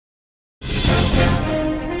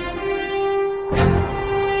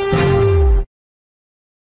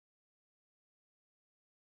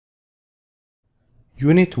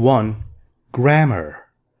Unit 1, Grammar,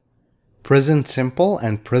 Present Simple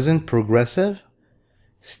and Present Progressive,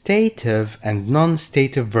 Stative and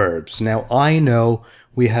Non-Stative Verbs. Now I know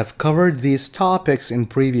we have covered these topics in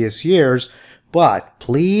previous years, but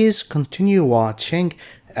please continue watching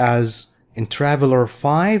as in Traveler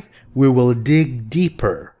 5 we will dig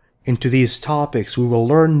deeper into these topics. We will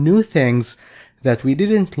learn new things that we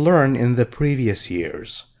didn't learn in the previous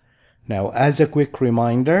years. Now, as a quick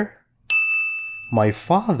reminder, my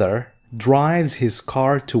father drives his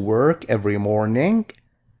car to work every morning.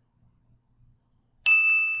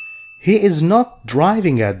 He is not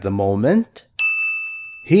driving at the moment.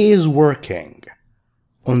 He is working.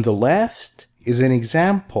 On the left is an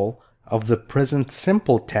example of the present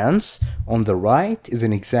simple tense. On the right is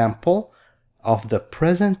an example of the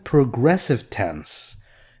present progressive tense.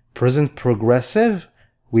 Present progressive,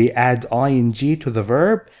 we add ing to the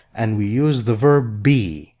verb and we use the verb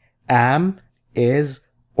be, am, is,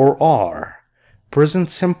 or are. Present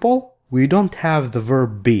simple, we don't have the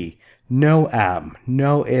verb be. No am,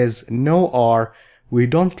 no is, no are. We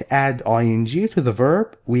don't add ing to the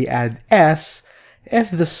verb, we add s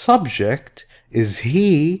if the subject is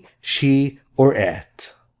he, she, or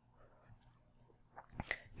it.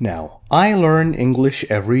 Now, I learn English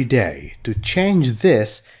every day. To change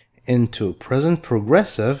this into present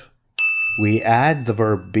progressive, we add the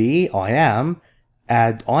verb be, I am,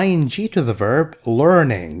 add ing to the verb,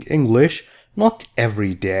 learning English, not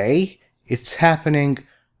every day, it's happening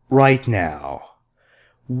right now.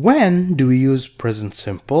 When do we use present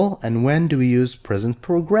simple and when do we use present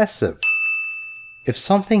progressive? If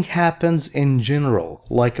something happens in general,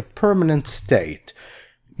 like a permanent state,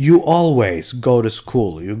 you always go to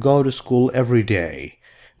school. You go to school every day.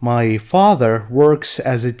 My father works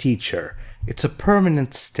as a teacher. It's a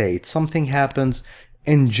permanent state. Something happens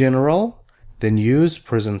in general, then use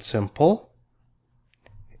present simple.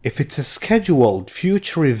 If it's a scheduled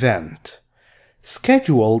future event,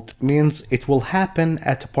 scheduled means it will happen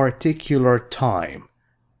at a particular time.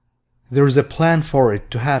 There's a plan for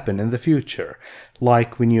it to happen in the future.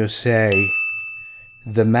 Like when you say,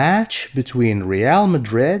 the match between Real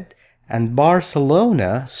Madrid and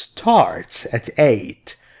Barcelona starts at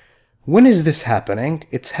 8. When is this happening?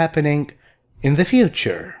 It's happening in the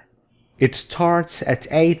future. It starts at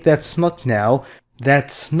 8, that's not now.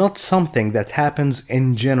 That's not something that happens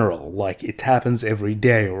in general, like it happens every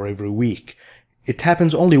day or every week. It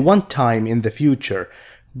happens only one time in the future,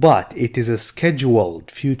 but it is a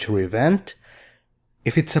scheduled future event.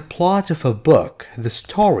 If it's a plot of a book, the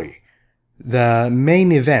story, the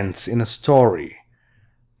main events in a story,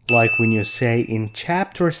 like when you say in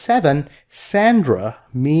chapter 7, Sandra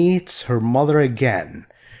meets her mother again.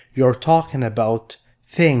 You're talking about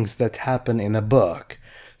things that happen in a book.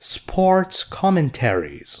 Sports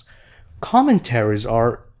commentaries. Commentaries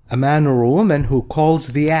are a man or a woman who calls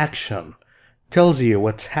the action, tells you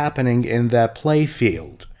what's happening in the play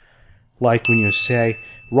field. Like when you say,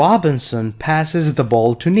 Robinson passes the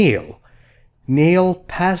ball to Neil. Neil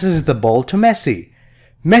passes the ball to Messi.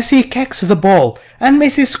 Messi kicks the ball and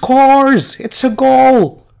Messi scores! It's a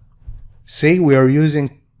goal! See, we are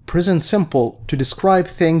using present simple to describe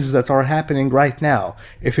things that are happening right now.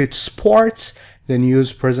 If it's sports, then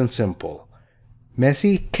use present simple.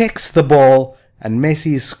 Messi kicks the ball and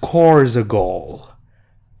Messi scores a goal.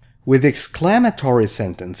 With exclamatory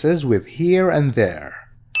sentences with here and there.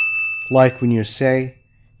 Like when you say,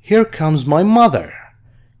 here comes my mother.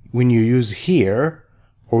 When you use here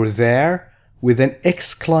or there with an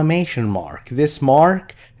exclamation mark. This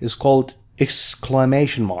mark is called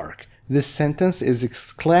exclamation mark. This sentence is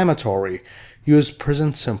exclamatory. Use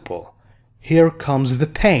present simple. Here comes the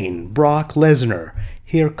pain, Brock Lesnar.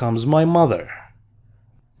 Here comes my mother.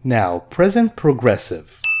 Now, present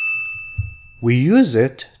progressive. We use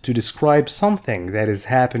it to describe something that is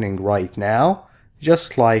happening right now,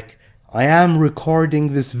 just like I am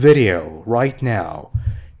recording this video right now.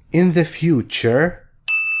 In the future,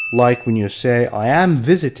 like when you say I am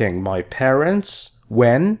visiting my parents,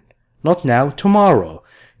 when? Not now, tomorrow.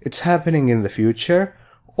 It's happening in the future.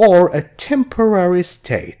 Or a temporary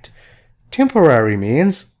state. Temporary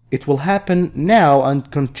means it will happen now and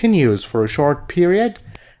continues for a short period,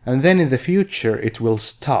 and then in the future it will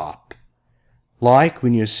stop. Like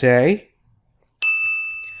when you say,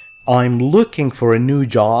 I'm looking for a new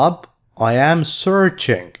job. I am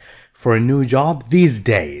searching for a new job these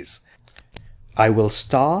days. I will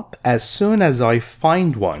stop as soon as I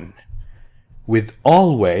find one. With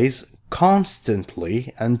always,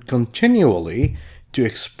 constantly, and continually to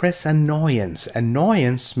express annoyance.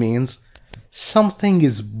 Annoyance means something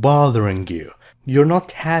is bothering you. You're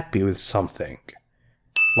not happy with something.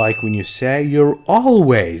 Like when you say, you're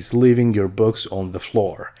always leaving your books on the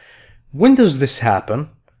floor. When does this happen?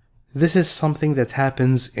 This is something that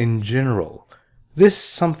happens in general. This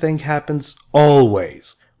something happens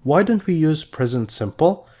always. Why don't we use present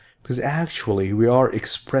simple? Because actually we are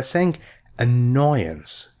expressing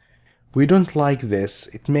annoyance. We don't like this.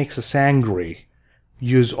 It makes us angry.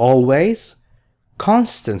 Use always.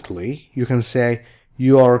 Constantly, you can say,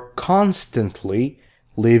 you are constantly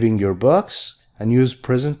leaving your books, and use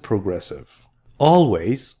present progressive.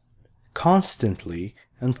 Always, constantly,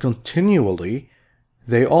 and continually,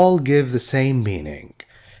 they all give the same meaning.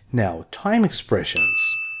 Now, time expressions.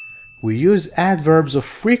 We use adverbs of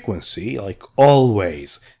frequency like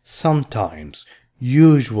always, sometimes,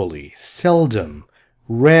 usually, seldom,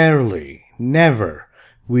 rarely, never.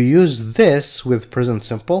 We use this with present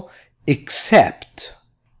simple, except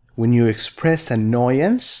when you express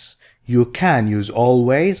annoyance, you can use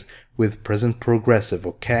always with present progressive,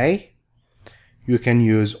 okay? You can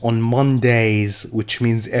use on Mondays, which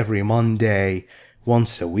means every Monday,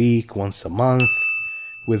 once a week, once a month.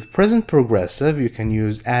 With present progressive, you can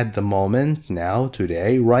use at the moment, now,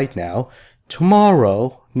 today, right now,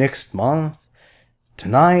 tomorrow, next month,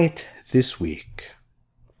 tonight, this week.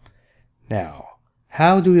 Now,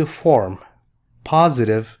 how do you form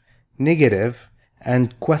positive, negative,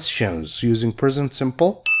 and questions using present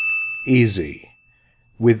simple? Easy.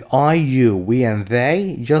 With I, you, we, and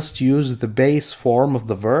they, just use the base form of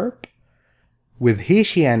the verb. With he,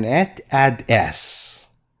 she, and it, add s.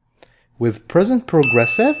 With present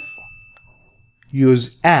progressive,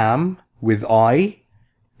 use am with I,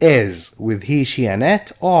 is with he, she, and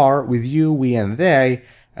it, are with you, we, and they,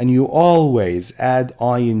 and you always add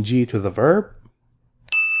ing to the verb.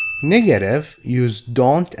 Negative, use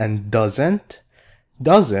don't and doesn't.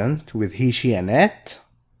 Doesn't with he, she, and it.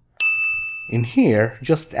 In here,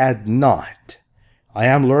 just add not. I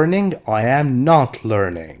am learning, I am not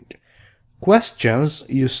learning. Questions,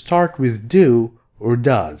 you start with do or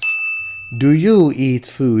does. Do you eat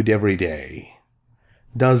food every day?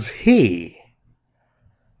 Does he?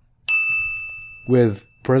 With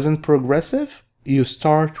present progressive, you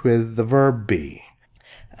start with the verb be.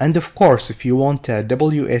 And of course, if you want a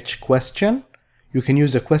WH question, you can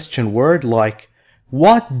use a question word like,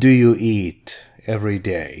 what do you eat every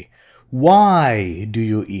day? Why do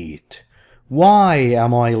you eat? Why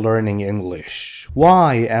am I learning English?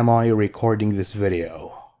 Why am I recording this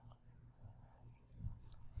video?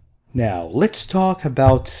 Now, let's talk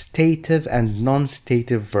about stative and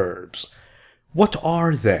non-stative verbs. What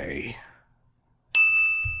are they?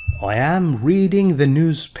 I am reading the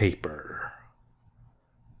newspaper.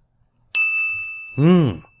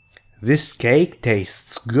 This cake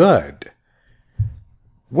tastes good.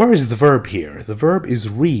 Where is the verb here? The verb is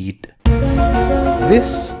read.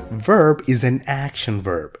 This verb is an action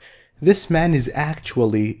verb. This man is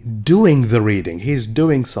actually doing the reading. He's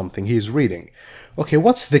doing something. He's reading. Okay,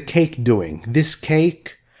 what's the cake doing? This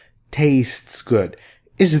cake tastes good.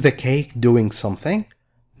 Is the cake doing something?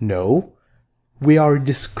 No. We are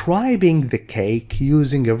describing the cake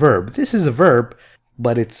using a verb. This is a verb,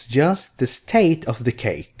 but it's just the state of the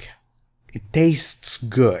cake. It tastes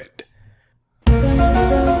good.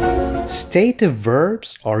 Stative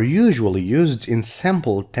verbs are usually used in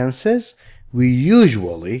simple tenses. We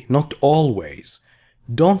usually, not always,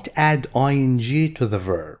 don't add ing to the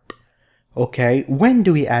verb. Okay, when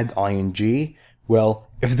do we add ing? Well,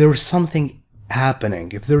 if there's something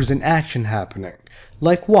happening, if there's an action happening.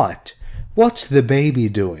 Like what? What's the baby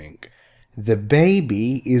doing? The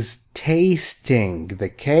baby is tasting the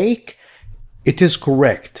cake. It is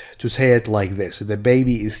correct to say it like this. The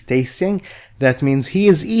baby is tasting. That means he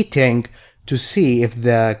is eating to see if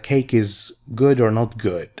the cake is good or not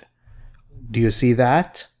good. Do you see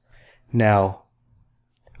that? Now,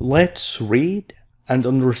 let's read and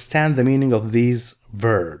understand the meaning of these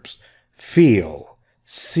verbs. Feel,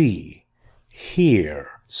 see,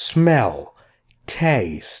 hear, smell,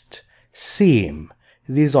 taste, seem.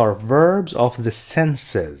 These are verbs of the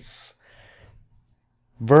senses.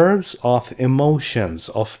 Verbs of emotions,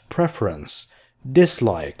 of preference,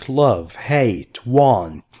 dislike, love, hate,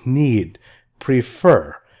 want, need,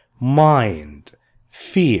 prefer, mind,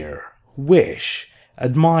 fear, wish,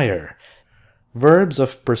 admire. Verbs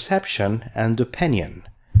of perception and opinion.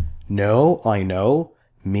 Know, I know,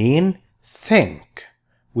 mean, think,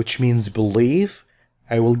 which means believe.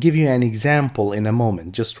 I will give you an example in a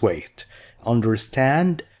moment, just wait.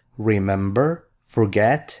 Understand, remember,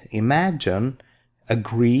 forget, imagine,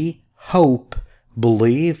 agree, hope,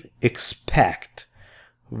 believe, expect.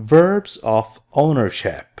 Verbs of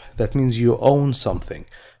ownership, that means you own something.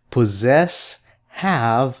 Possess,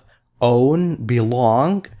 have, own,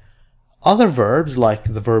 belong. Other verbs like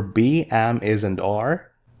the verb be, am, is, and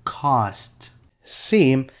are cost,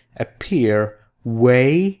 seem, appear,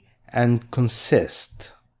 weigh, and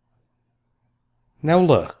consist. Now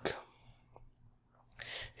look.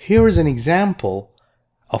 Here is an example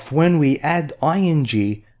of when we add ing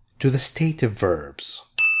to the stative verbs.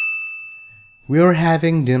 We are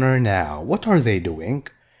having dinner now. What are they doing?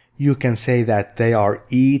 You can say that they are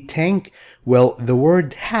eating. Well, the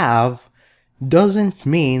word have doesn't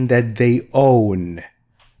mean that they own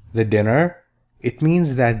the dinner. It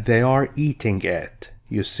means that they are eating it.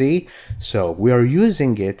 You see? So we are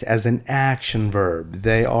using it as an action verb.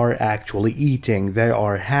 They are actually eating. They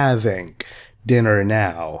are having dinner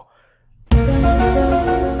now.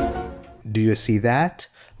 Do you see that?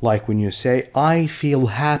 Like when you say, I feel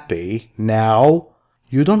happy now.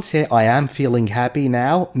 You don't say, I am feeling happy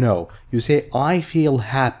now. No, you say, I feel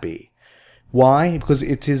happy. Why? Because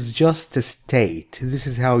it is just a state. This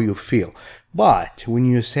is how you feel. But when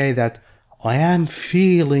you say that, I am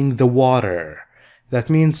feeling the water, that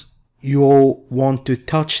means you want to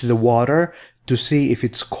touch the water to see if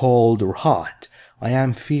it's cold or hot. I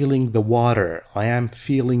am feeling the water. I am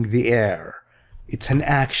feeling the air. It's an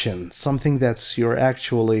action, something that you're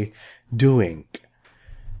actually doing.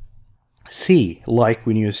 See, like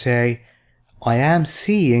when you say, I am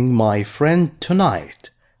seeing my friend tonight.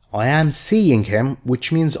 I am seeing him,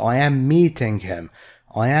 which means I am meeting him.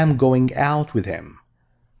 I am going out with him.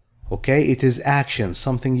 Okay, it is action,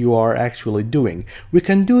 something you are actually doing. We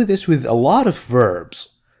can do this with a lot of verbs.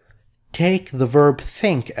 Take the verb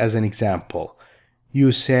think as an example.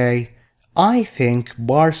 You say, I think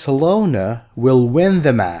Barcelona will win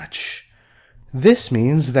the match. This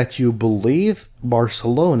means that you believe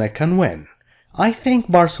Barcelona can win. I think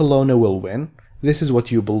Barcelona will win. This is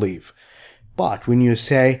what you believe. But when you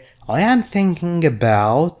say, I am thinking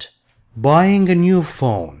about buying a new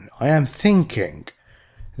phone. I am thinking.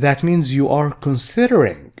 That means you are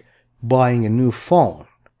considering buying a new phone.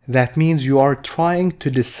 That means you are trying to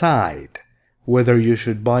decide whether you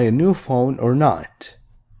should buy a new phone or not.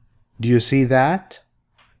 Do you see that?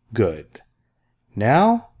 Good.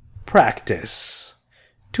 Now, practice.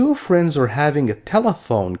 Two friends are having a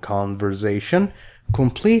telephone conversation.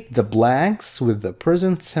 Complete the blanks with the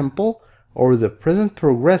present simple or the present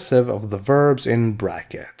progressive of the verbs in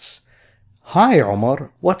brackets. Hi,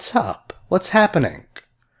 Omar. What's up? What's happening?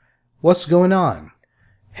 What's going on?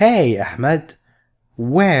 Hey, Ahmed.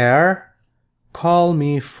 Where? Call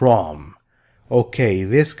me from. Okay,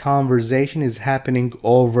 this conversation is happening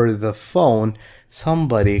over the phone.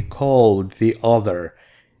 Somebody called the other.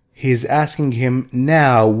 He's asking him,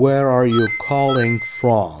 now, where are you calling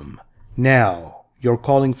from? Now, you're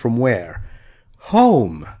calling from where?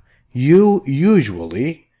 Home. You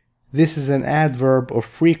usually. This is an adverb of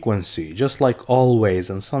frequency, just like always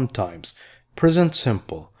and sometimes. Present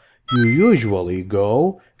simple. You usually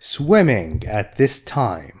go swimming at this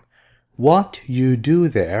time. What you do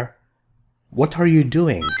there? What are you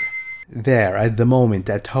doing there at the moment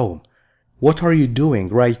at home? What are you doing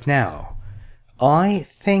right now? I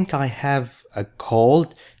think I have a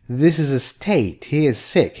cold. This is a state. He is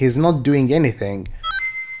sick. He's not doing anything.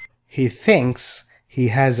 He thinks he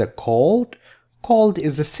has a cold. Cold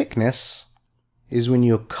is a sickness. Is when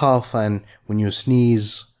you cough and when you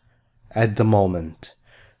sneeze at the moment.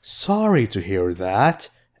 Sorry to hear that.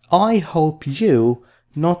 I hope you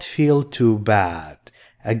not feel too bad.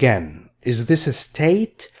 Again, is this a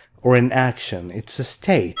state or an action? It's a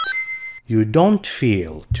state. You don't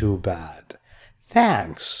feel too bad.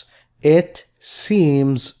 Thanks. It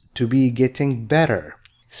seems to be getting better.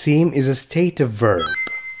 Seem is a stative verb.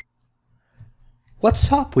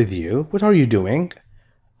 What's up with you? What are you doing?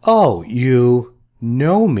 Oh, you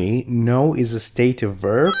know me. Know is a stative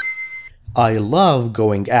verb. I love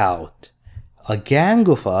going out. A gang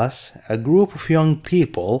of us, a group of young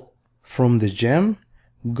people from the gym,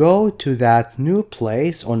 go to that new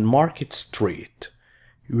place on Market Street.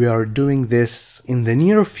 We are doing this in the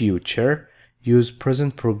near future. Use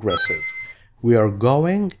present progressive. We are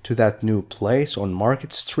going to that new place on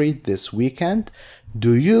Market Street this weekend.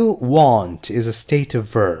 Do you want is a stative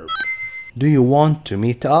verb. Do you want to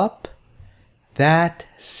meet up? That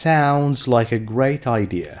sounds like a great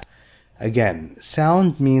idea. Again,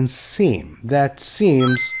 sound means seem. That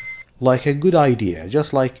seems like a good idea,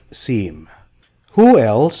 just like seem. Who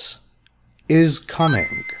else is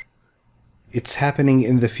coming? It's happening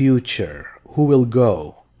in the future. Who will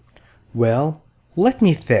go? Well, let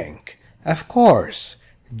me think. Of course,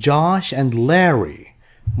 Josh and Larry,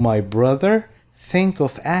 my brother, think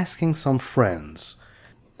of asking some friends.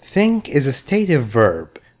 Think is a stative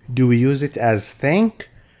verb. Do we use it as think?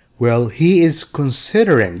 Well, he is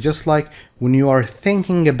considering, just like when you are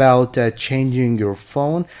thinking about changing your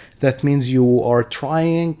phone, that means you are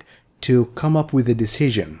trying to come up with a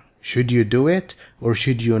decision. Should you do it or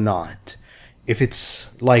should you not? If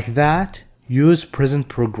it's like that, use present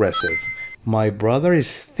progressive. My brother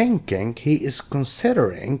is thinking, he is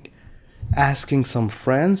considering asking some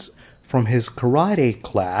friends from his karate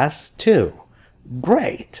class too.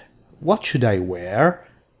 Great. What should I wear?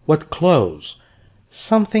 What clothes?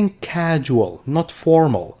 Something casual, not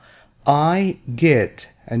formal. I get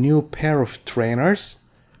a new pair of trainers.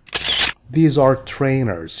 These are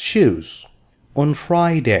trainers, shoes. On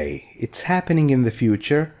Friday, it's happening in the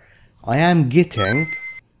future. I am getting.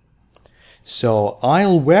 So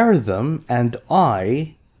I'll wear them and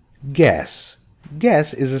I guess.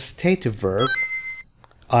 Guess is a stative verb.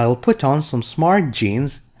 I'll put on some smart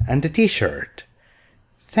jeans and a t-shirt.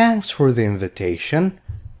 Thanks for the invitation.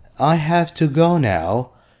 I have to go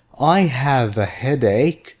now. I have a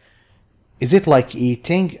headache. Is it like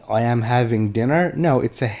eating? I am having dinner. No,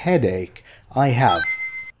 it's a headache. I have.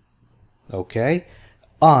 Okay.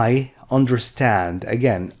 I understand.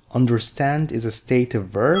 Again, understand is a stative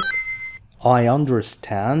verb. I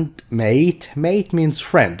understand. Mate. Mate means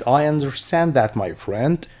friend. I understand that, my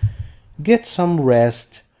friend. Get some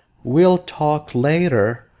rest. We'll talk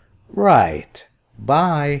later. Right.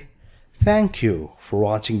 Bye. Thank you for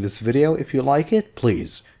watching this video. If you like it,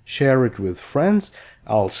 please share it with friends.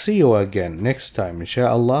 I'll see you again next time,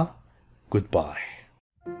 inshallah. Goodbye.